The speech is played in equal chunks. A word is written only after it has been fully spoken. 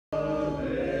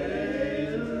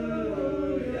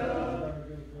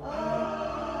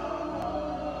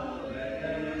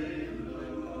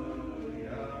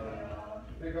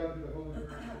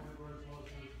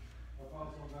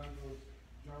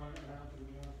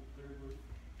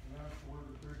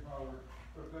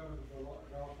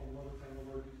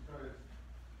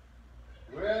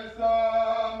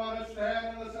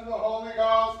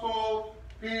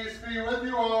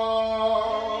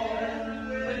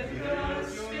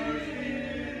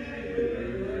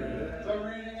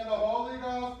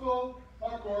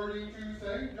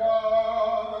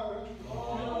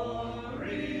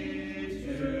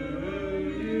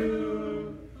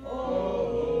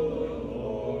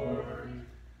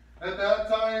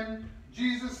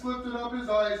Jesus lifted up his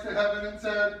eyes to heaven and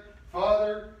said,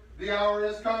 Father, the hour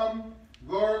is come.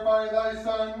 Glorify thy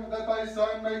Son, that thy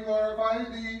Son may glorify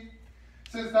thee,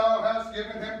 since thou hast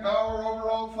given him power over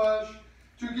all flesh,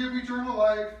 to give eternal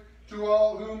life to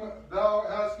all whom thou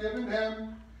hast given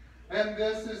him. And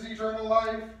this is eternal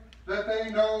life, that they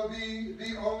know thee,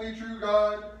 the only true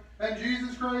God, and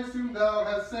Jesus Christ whom thou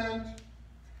hast sent.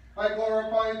 I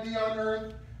glorified thee on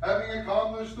earth, having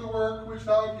accomplished the work which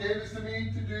thou gavest to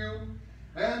me to do.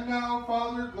 And now,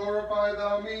 Father, glorify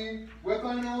thou me with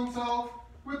thine own self,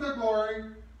 with the glory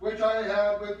which I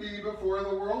had with thee before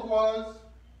the world was.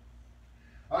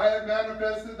 I have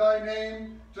manifested thy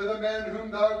name to the men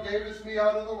whom thou gavest me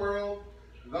out of the world.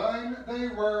 Thine they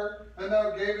were, and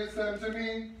thou gavest them to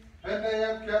me, and they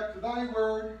have kept thy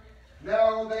word.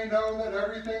 Now they know that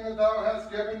everything that thou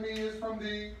hast given me is from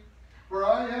thee. For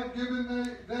I have given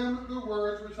them the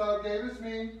words which thou gavest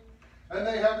me, and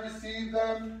they have received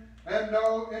them, and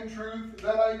know in truth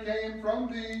that I came from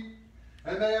thee,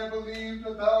 and they have believed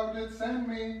that thou didst send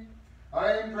me.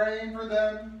 I am praying for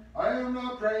them. I am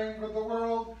not praying for the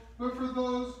world, but for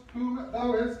those whom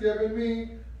thou hast given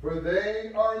me, for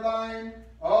they are thine.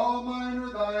 All mine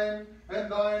are thine,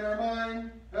 and thine are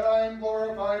mine, and I am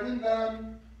glorified in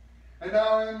them. And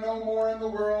now I am no more in the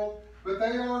world, but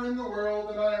they are in the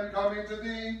world, and I am coming to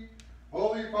thee.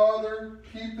 Holy Father,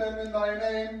 keep them in thy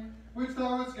name, which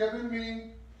thou hast given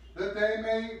me, that they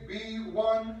may be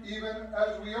one, even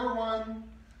as we are one.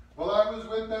 While I was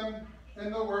with them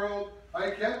in the world,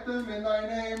 I kept them in thy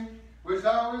name, which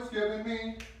thou hast given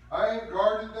me. I have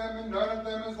guarded them, and none of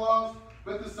them is lost,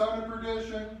 but the son of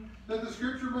perdition, that the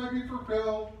scripture might be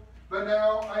fulfilled. But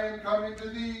now I am coming to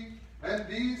thee, and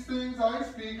these things I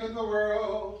speak of the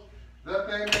world, that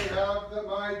they may have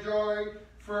my joy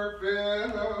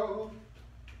fulfilled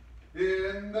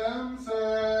in themselves.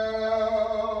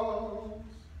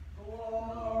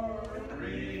 Glory to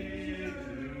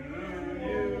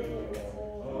you,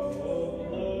 O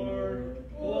Lord.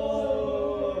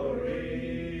 Glory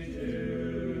to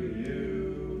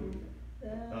you.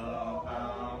 The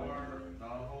power,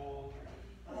 the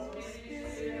Holy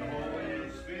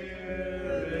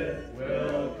Spirit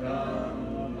will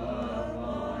come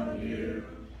upon you.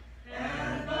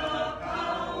 And the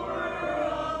power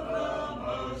of the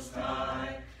Most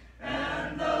High,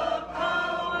 and the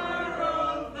power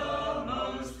of the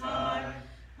Most High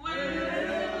will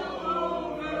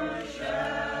overshadow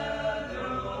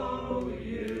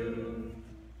you.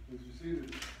 Please be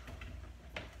seated.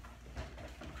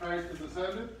 Christ is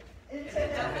ascended. Into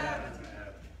heaven.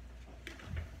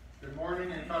 Good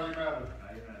morning and Kali Mata.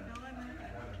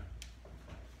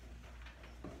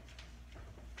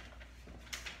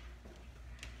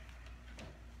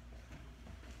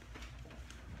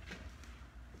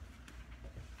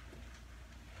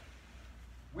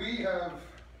 We have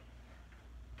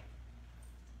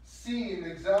seen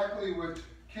exactly what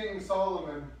King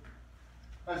Solomon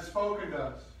has spoken to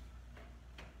us.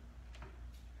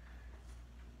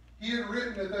 He had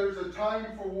written that there's a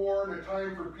time for war and a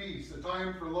time for peace, a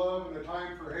time for love and a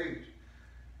time for hate.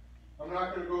 I'm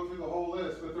not going to go through the whole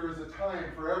list, but there is a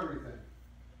time for everything.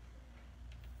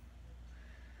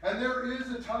 And there is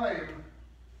a time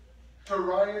to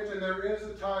riot, and there is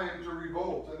a time to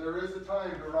revolt, and there is a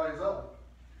time to rise up.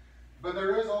 But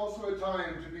there is also a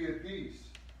time to be at peace.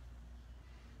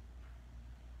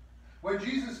 When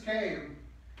Jesus came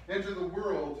into the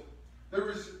world, there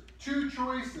was two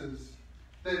choices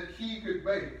that he could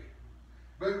make.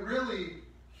 But really,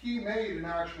 he made an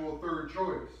actual third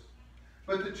choice.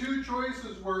 But the two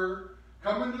choices were,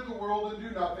 come into the world and do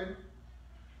nothing,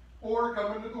 or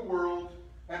come into the world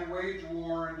and wage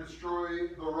war and destroy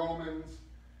the Romans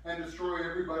and destroy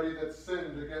everybody that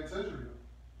sinned against Israel.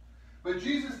 But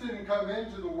Jesus didn't come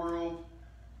into the world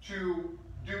to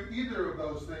do either of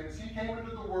those things. He came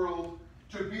into the world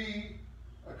to be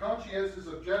a conscientious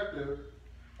objective,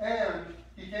 and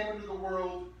he came into the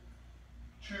world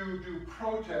to do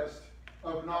protest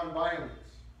of nonviolence.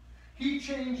 He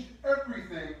changed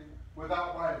everything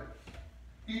without violence.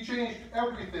 He changed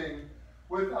everything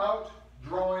without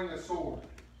drawing a sword.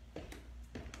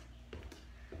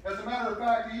 As a matter of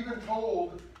fact, he even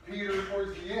told Peter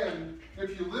towards the end,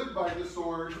 if you live by the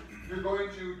sword, you're going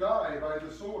to die by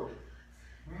the sword.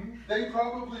 They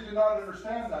probably did not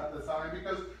understand that at the time,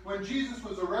 because when Jesus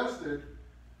was arrested,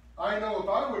 I know if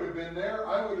I would have been there,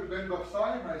 I would have been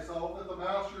beside myself that the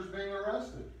master is being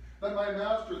arrested. That my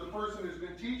master, the person who's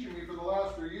been teaching me for the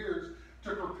last 3 years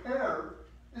to prepare,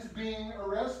 is being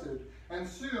arrested, and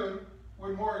soon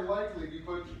would more than likely be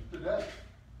put to death.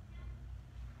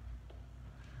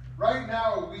 Right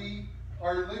now, we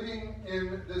are living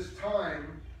in this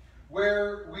time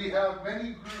where we have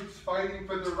many groups fighting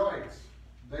for their rights.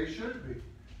 They should be.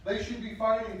 They should be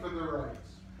fighting for their rights.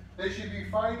 They should be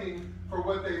fighting for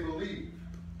what they believe.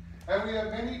 And we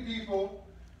have many people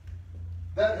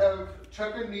that have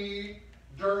took a knee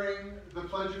during the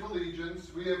Pledge of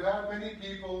Allegiance. We have had many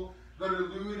people that are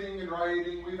looting and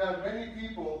rioting. We've had many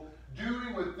people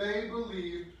doing what they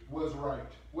believed was right.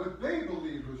 What they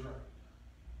believed was right.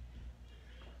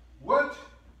 What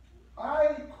I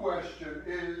question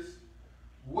is,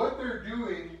 what they're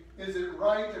doing, is it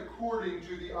right according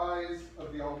to the eyes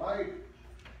of the Almighty?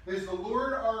 Is the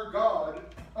Lord our God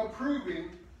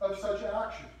approving of such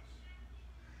actions?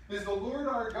 Is the Lord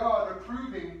our God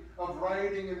approving of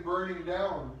rioting and burning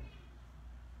down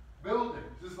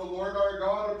buildings? Is the Lord our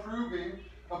God approving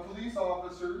of police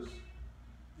officers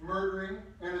murdering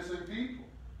innocent people?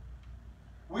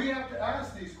 We have to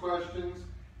ask these questions.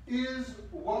 Is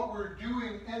what we're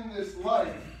doing in this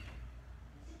life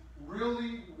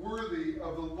really worthy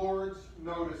of the Lord's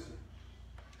noticing?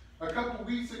 A couple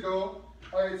weeks ago,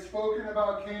 I had spoken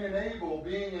about Cain and Abel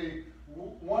being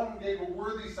one gave a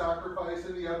worthy sacrifice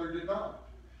and the other did not.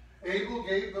 Abel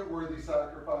gave the worthy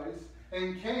sacrifice,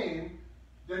 and Cain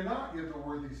did not give the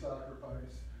worthy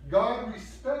sacrifice. God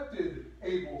respected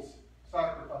Abel's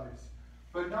sacrifice,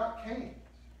 but not Cain's.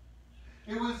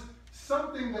 It was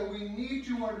something that we need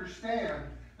to understand,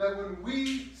 that when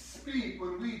we speak,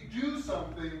 when we do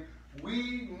something,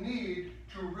 we need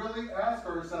to really ask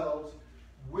ourselves,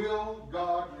 will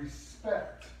God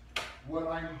respect what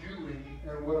I'm doing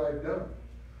and what I've done?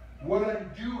 What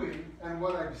I'm doing and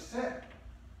what I've said?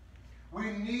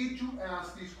 We need to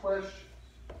ask these questions.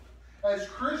 As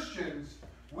Christians,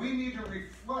 we need to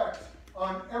reflect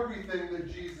on everything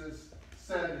that Jesus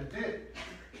said and did.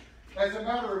 As a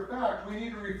matter of fact, we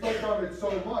need to reflect on it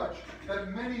so much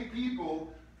that many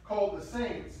people called the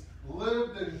saints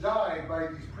lived and died by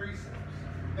these precepts.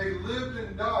 They lived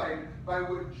and died by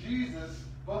what Jesus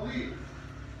believed.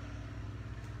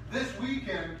 This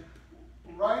weekend,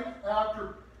 right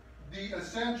after the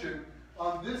Ascension,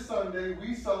 on this Sunday,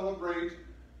 we celebrate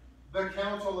the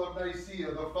Council of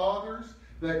Nicaea, the fathers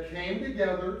that came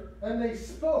together and they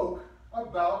spoke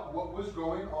about what was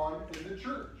going on in the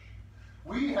church.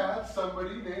 We had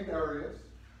somebody named Arius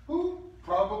who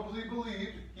probably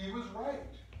believed he was right.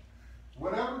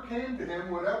 Whatever came to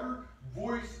him, whatever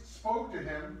voice spoke to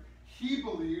him, he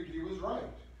believed he was right.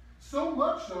 So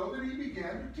much so that he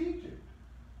began to teach it.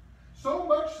 So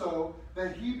much so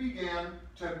that he began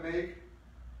to make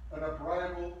an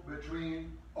uprising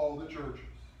between all the churches.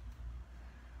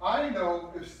 I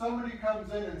know if somebody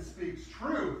comes in and speaks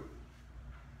truth,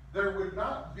 there would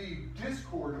not be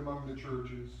discord among the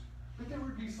churches, but there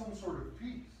would be some sort of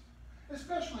peace,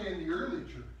 especially in the early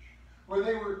church, where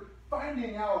they were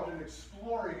finding out and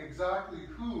exploring exactly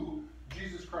who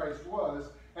Jesus Christ was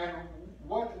and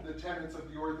what the tenets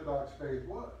of the Orthodox faith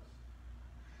was.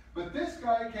 But this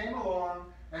guy came along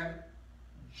and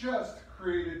just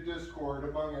created discord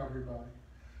among everybody.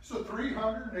 So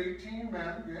 318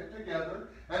 men get together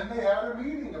and they had a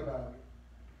meeting about it.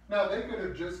 Now they could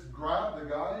have just grabbed the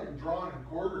guy and drawn and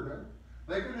quartered him.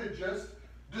 They could have just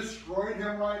destroyed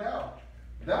him right out.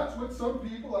 That's what some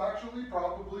people actually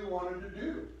probably wanted to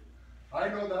do. I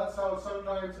know that's how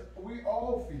sometimes we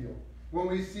all feel when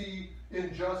we see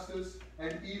injustice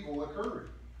and evil occurring.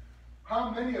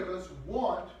 How many of us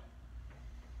want,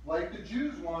 like the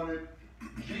Jews wanted,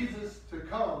 Jesus to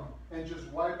come and just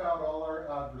wipe out all our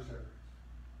adversaries?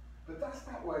 But that's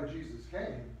not why Jesus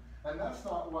came, and that's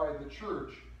not why the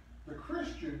church, the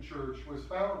Christian church, was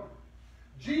founded.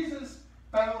 Jesus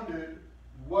founded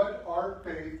what our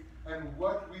faith and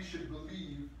what we should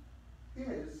believe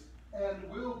is and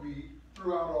will be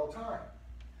throughout all time.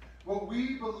 What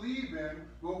we believe in,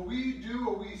 what we do,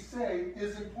 what we say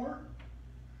is important.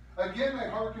 Again, I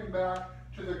hearken back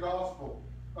to the Gospel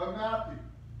of Matthew.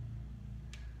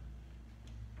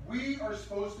 We are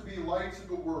supposed to be lights of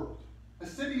the world. A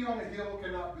city on a hill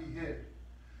cannot be hid.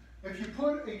 If you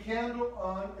put a candle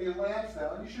on a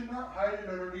lampstand, you should not hide it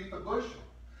underneath a bushel.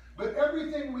 But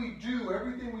everything we do,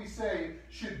 everything we say,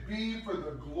 should be for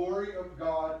the glory of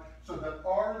God, so that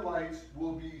our lights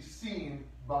will be seen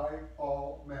by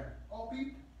all men. All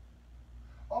people.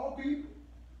 All people.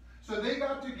 So they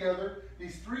got together,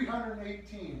 these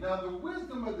 318. Now the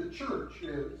wisdom of the church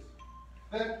is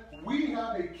that we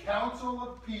have a council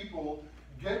of people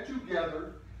get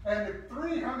together, and if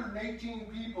 318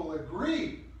 people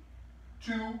agree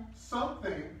to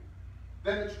something,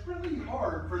 then it's really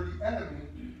hard for the enemy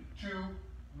to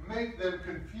make them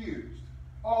confused.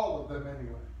 All of them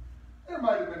anyway. There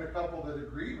might have been a couple that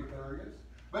agreed with Arius,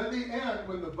 but in the end,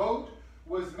 when the vote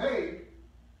was made,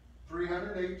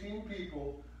 318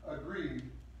 people agreed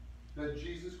that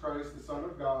Jesus Christ, the Son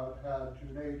of God, had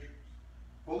two natures.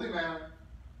 Fully man,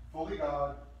 fully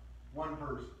God, one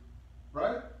person.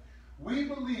 Right? We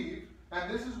believe,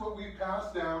 and this is what we've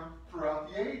passed down throughout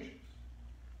the ages.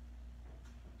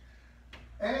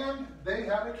 And they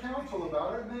had a council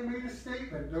about it, and they made a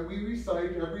statement that we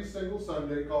recite every single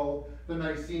Sunday called the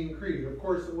Nicene Creed. Of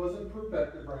course, it wasn't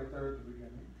perfected right there at the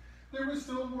beginning. There were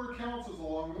still more councils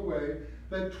along the way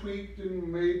that tweaked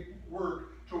and made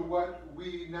work to what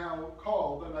we now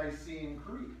call the Nicene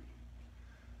Creed.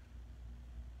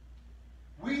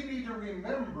 We need to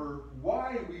remember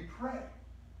why we pray.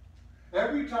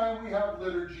 Every time we have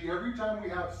liturgy, every time we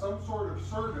have some sort of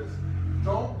service,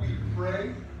 don't we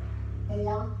pray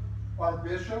for our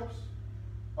bishops,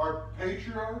 our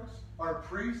patriarchs, our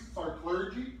priests, our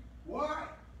clergy? Why?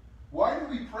 Why do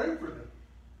we pray for them?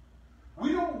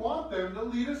 We don't want them to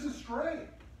lead us astray.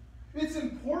 It's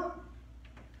important.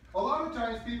 A lot of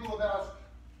times people have asked,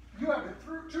 you have it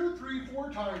 2, 3,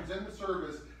 4 times in the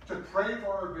service to pray for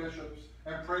our bishops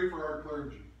and pray for our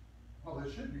clergy. Well,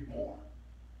 there should be more.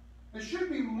 There should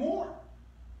be more.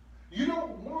 You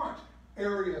don't want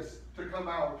Arius to come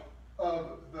out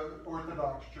of the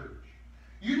Orthodox Church.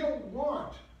 You don't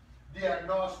want the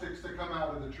agnostics to come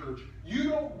out of the church. You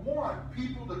don't want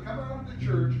people to come out of the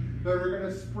church that are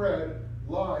going to spread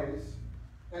lies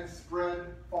and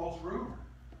spread false rumor.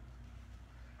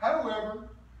 However,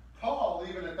 Paul,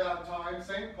 even at that time,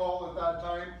 St. Paul at that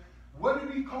time, what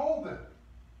did he call them?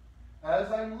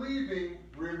 As I'm leaving,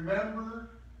 remember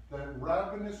that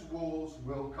ravenous wolves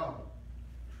will come.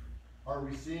 Are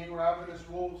we seeing ravenous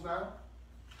wolves now?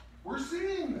 We're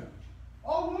seeing them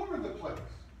all over the place.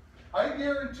 I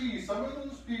guarantee some of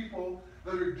those people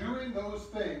that are doing those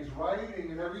things,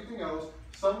 writing and everything else,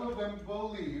 some of them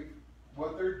believe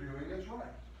what they're doing is right.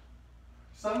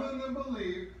 Some of them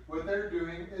believe what they're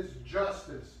doing is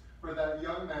justice for that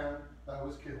young man that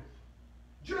was killed.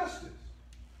 Justice.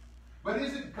 But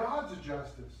is it God's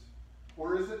justice?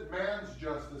 Or is it man's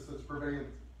justice that's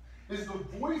prevailing? Is the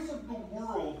voice of the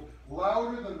world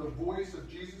louder than the voice of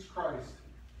Jesus Christ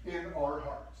in our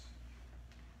hearts?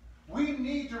 We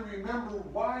need to remember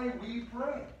why we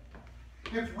pray.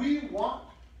 If we want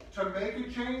to make a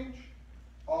change,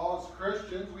 as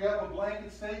Christians, we have a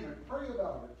blanket statement. Pray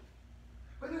about it.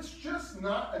 But it's just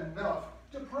not enough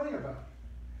to pray about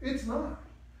it. It's not.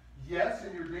 Yes,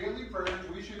 in your daily prayers,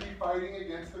 we should be fighting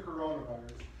against the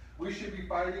coronavirus. We should be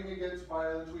fighting against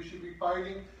violence. We should be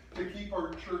fighting to keep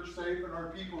our church safe and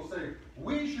our people safe.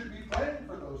 We should be praying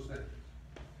for those things.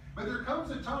 But there comes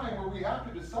a time where we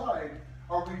have to decide,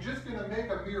 are we just going to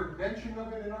make a mere mention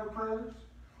of it in our prayers?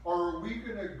 Or are we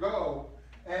going to go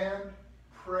and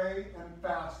pray and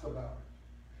fast about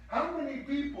it? How many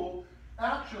people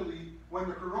actually, when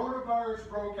the coronavirus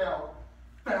broke out,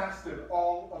 fasted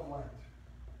all of Lent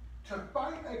to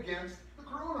fight against the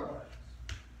coronavirus?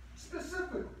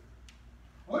 Specifically.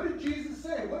 What did Jesus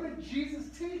say? What did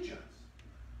Jesus teach us?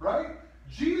 Right?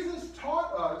 Jesus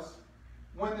taught us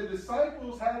when the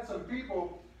disciples had some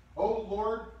people, oh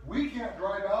Lord, we can't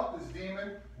drive out this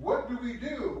demon. What do we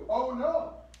do? Oh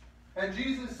no. And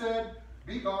Jesus said,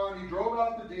 be gone. He drove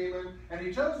out the demon, and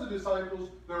he tells the disciples,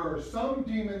 there are some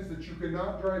demons that you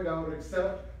cannot drive out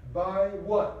except by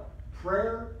what?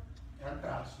 Prayer and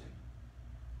fasting.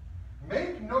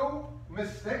 Make no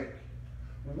mistake.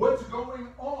 What's going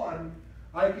on,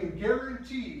 I can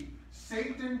guarantee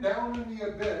Satan down in the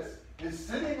abyss is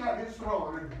sitting at his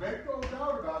throne, and make no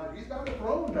doubt about it, he's got a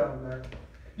throne down there.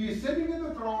 He's sitting in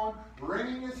the throne,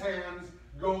 wringing his hands,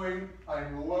 going,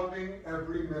 I'm loving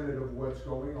every minute of what's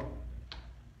going on.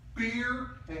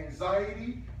 Fear,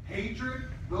 anxiety, hatred,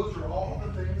 those are all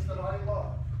the things that I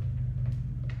love.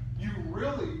 You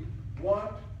really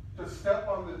want to step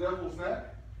on the devil's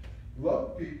neck?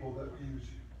 Love people that use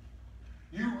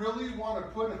you. You really want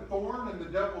to put a thorn in the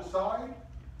devil's side?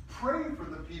 Pray for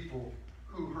the people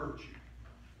who hurt you.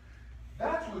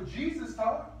 That's what Jesus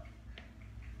taught.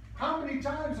 How many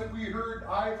times have we heard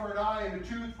eye for an eye and a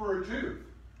tooth for a tooth?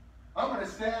 I'm going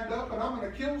to stand up and I'm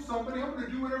going to kill somebody. I'm going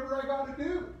to do whatever I got to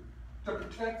do to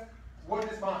protect what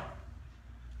is mine.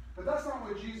 But that's not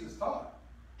what Jesus taught.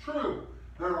 True,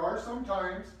 there are some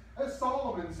times, as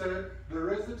Solomon said,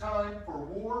 there is a time for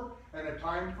war and a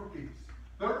time for peace.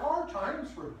 There are times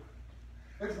for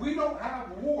that. If we don't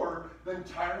have war, then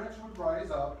tyrants would rise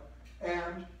up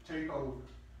and take over.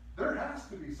 There has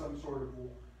to be some sort of war.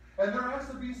 And there has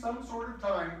to be some sort of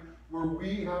time where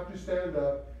we have to stand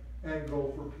up and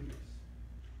go for peace.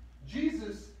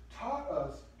 Jesus taught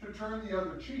us to turn the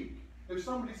other cheek. If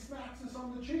somebody smacks us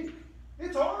on the cheek,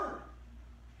 it's hard.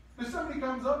 If somebody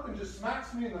comes up and just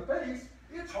smacks me in the face,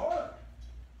 It's hard.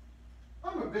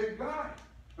 I'm a big guy.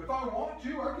 If I want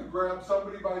to, I could grab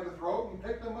somebody by the throat and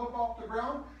pick them up off the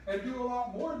ground and do a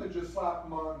lot more than just slap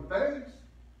them on the face.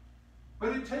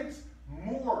 But it takes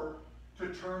more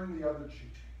to turn the other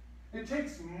cheek. It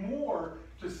takes more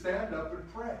to stand up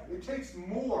and pray. It takes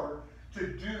more to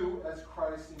do as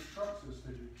Christ instructs us to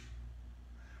do.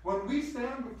 When we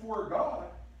stand before God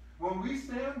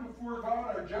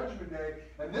on Judgment Day,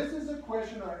 and this is a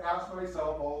question I ask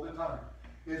myself all the time,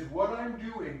 is what I'm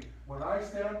doing when I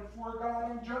stand before God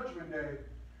on Judgment Day,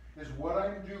 is what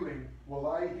I'm doing, will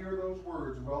I hear those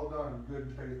words, well done, good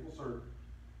and faithful servant?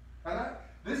 And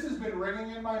this has been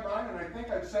ringing in my mind, and I think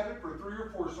I've said it for 3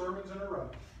 or 4 sermons in a row.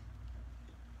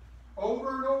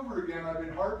 Over and over again, I've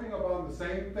been harping upon the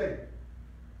same thing.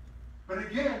 But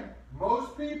again,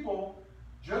 most people,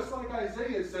 just like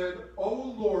Isaiah said, "O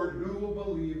Lord, who will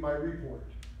believe my report?"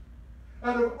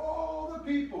 Out of all the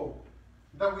people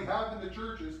that we have in the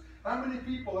churches, how many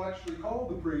people actually call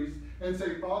the priest and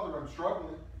say, "Father, I'm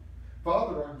struggling.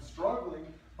 Father, I'm struggling.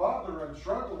 Father, I'm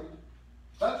struggling"?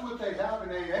 That's what they have in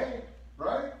AA,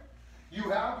 right? You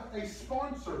have a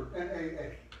sponsor in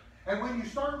AA. And when you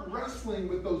start wrestling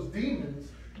with those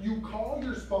demons, you call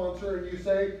your sponsor and you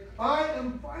say, "I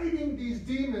am fighting these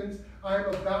demons. I'm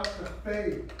about to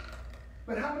fail."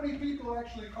 But how many people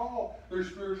actually call their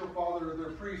spiritual father or their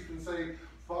priest and say,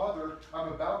 "Father,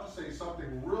 I'm about to say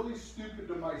something really stupid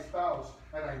to my spouse,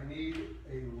 and I need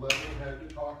a level head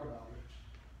to talk about it.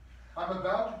 I'm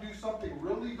about to do something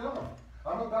really dumb.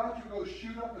 I'm about to go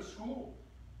shoot up a school.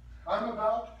 I'm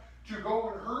about to go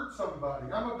and hurt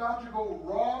somebody. I'm about to go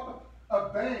rob a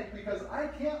bank because I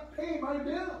can't pay my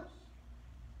bills."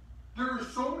 There are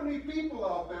so many people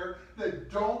out there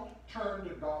that don't turn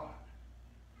to God.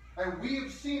 And we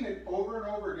have seen it over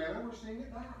and over again, and we're seeing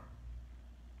it now.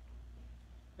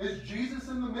 Is Jesus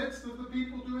in the midst of the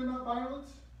people doing that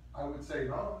violence? I would say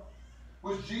no.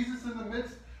 Was Jesus in the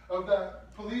midst of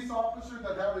that police officer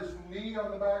that had his knee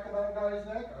on the back of that guy's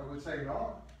neck? I would say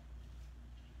no.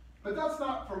 But that's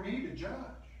not for me to judge.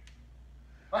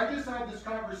 I just had this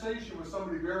conversation with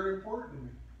somebody very important to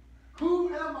me.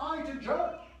 Who am I to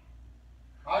judge?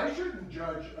 I shouldn't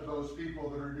judge those people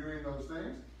that are doing those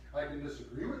things. I can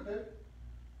disagree with it.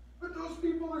 But those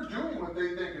people are doing what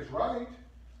they think is right.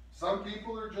 Some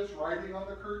people are just riding on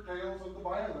the curtails of the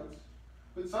violence.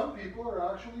 But some people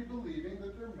are actually believing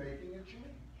that they're making a change.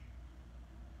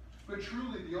 But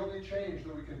truly, the only change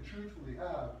that we can truthfully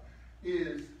have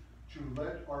is to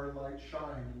let our light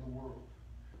shine in the world.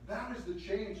 That is the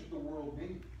change that the world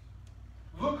needs.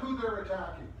 Look who they're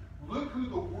attacking. Look who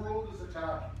the world is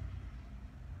attacking.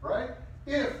 Right?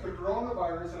 If the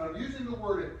coronavirus, and I'm using the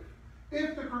word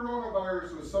if the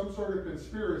coronavirus was some sort of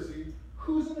conspiracy,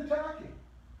 who's it attacking?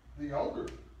 The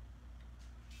elderly.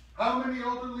 How many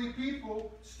elderly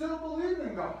people still believe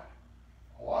in God?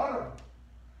 A lot of them.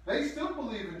 They still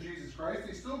believe in Jesus Christ.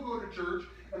 They still go to church,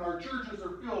 and our churches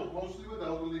are filled mostly with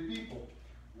elderly people.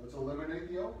 Let's eliminate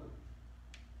the elderly.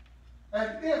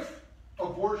 And if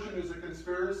abortion is a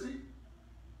conspiracy,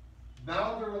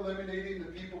 now they're eliminating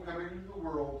the people coming into the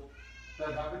world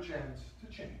that have a chance to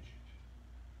change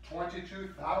it.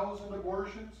 22,000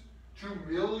 abortions, 2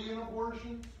 million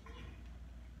abortions.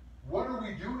 What are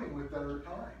we doing with our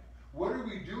time? What are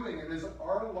we doing? And is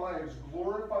our lives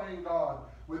glorifying God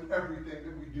with everything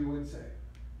that we do and say?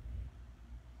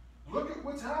 Look at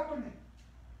what's happening.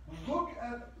 Look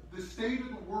at the state of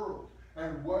the world,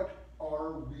 and what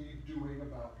are we doing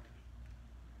about it?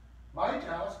 My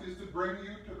task is to bring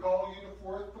you, to call you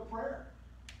forth to prayer.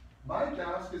 My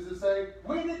task is to say,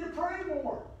 we need to pray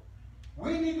more.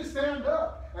 We need to stand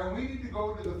up, and we need to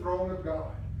go to the throne of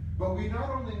God. But we not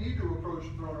only need to approach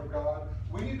the throne of God,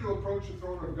 we need to approach the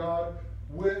throne of God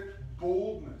with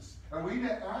boldness. And we need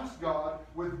to ask God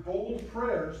with bold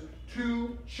prayers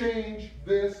to change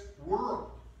this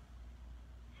world.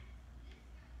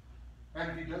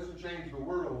 And if he doesn't change the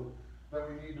world, then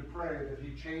we need to pray that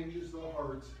he changes the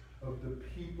hearts of the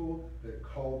people that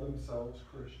call themselves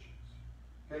Christians.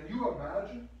 Can you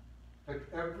imagine that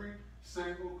every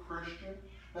single Christian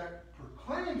that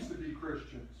proclaims to be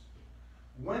Christians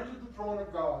went to the throne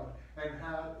of God and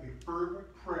had a fervent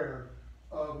prayer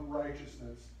of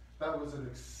righteousness that was an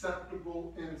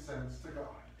acceptable incense to God?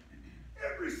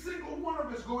 Every single one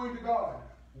of us going to God,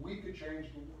 we could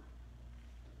change the world.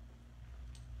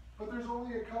 But there's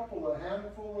only a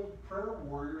handful of prayer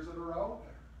warriors that are out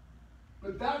there.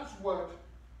 But that's what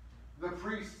the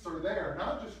priests are there,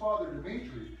 not just Father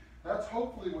Dimitri. That's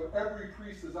hopefully what every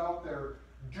priest is out there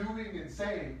doing and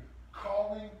saying,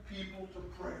 calling people to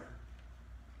prayer.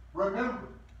 Remember,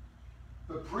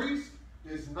 the priest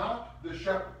is not the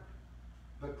shepherd.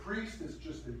 The priest is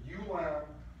just a ewe lamb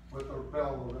with a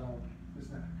bell around his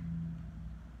neck.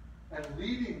 And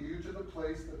leading you to the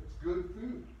place that's good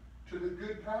food, to the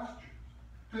good pastures,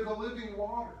 to the living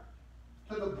water,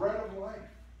 to the bread of life.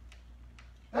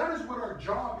 That is what our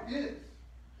job is.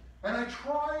 And I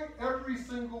try every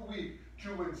single week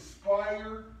to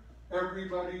inspire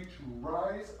everybody to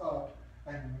rise up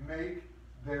and make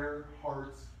their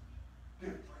hearts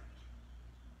different.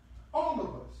 All of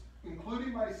us,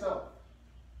 including myself,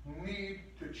 need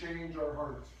to change our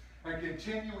hearts and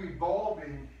continue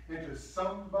evolving into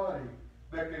somebody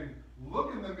that can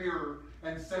look in the mirror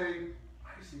and say,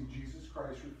 I see Jesus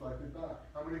Christ reflected back.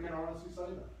 How many can honestly say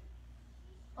that?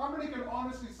 How many can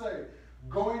honestly say,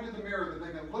 going to the mirror, that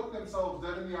they can look themselves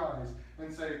dead in the eyes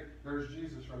and say, there's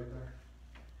Jesus right there?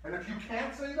 And if you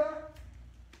can't say that,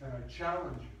 then I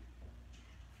challenge you,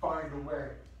 find a way.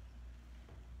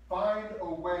 Find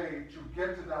a way to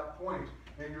get to that point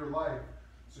in your life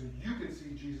so you can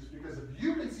see Jesus. Because if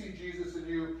you can see Jesus in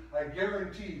you, I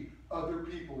guarantee other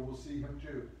people will see him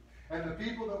too. And the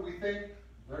people that we think,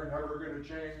 they're never going to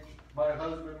change. My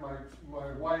husband,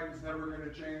 my wife is never going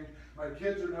to change. My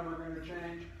kids are never going to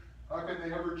change. How can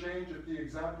they ever change if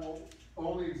the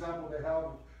only example they have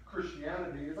of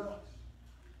Christianity is us?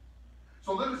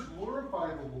 So let us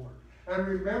glorify the Lord and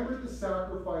remember the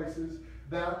sacrifices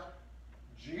that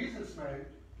Jesus made,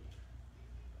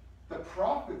 the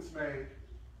prophets made,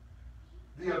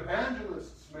 the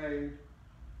evangelists made,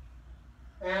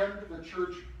 and the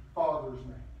church fathers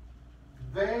made.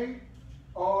 They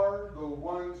are the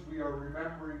ones we are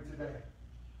remembering today.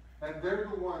 And they're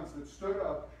the ones that stood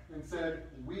up and said,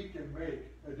 we can make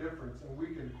a difference and we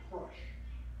can crush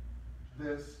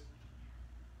this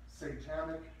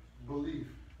satanic belief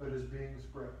that is being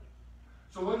spread.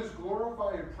 So let us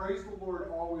glorify and praise the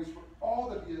Lord always for all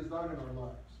that he has done in our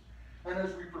lives. And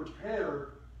as we prepare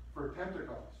for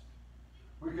Pentecost,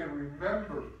 we can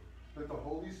remember that the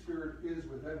Holy Spirit is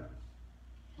within us.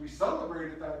 We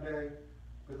celebrated that day,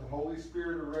 but the Holy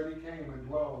Spirit already came and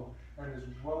dwelled and is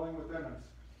dwelling within us.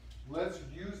 Let's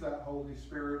use that Holy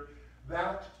Spirit,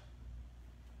 that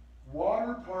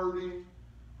water parting,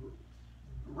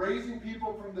 raising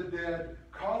people from the dead,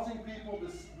 causing people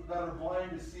that are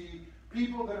blind to see,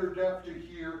 people that are deaf to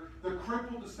hear, the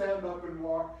crippled to stand up and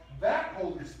walk. That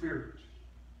Holy Spirit,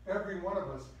 every one of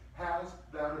us has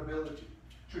that ability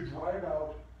to drive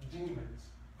out demons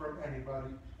from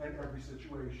anybody and every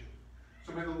situation.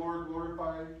 So may the Lord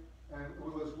glorify, and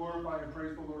let us glorify and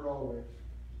praise the Lord always.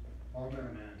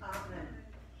 Amen. Amen.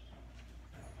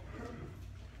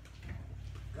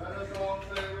 Let us all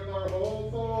say with our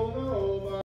whole soul,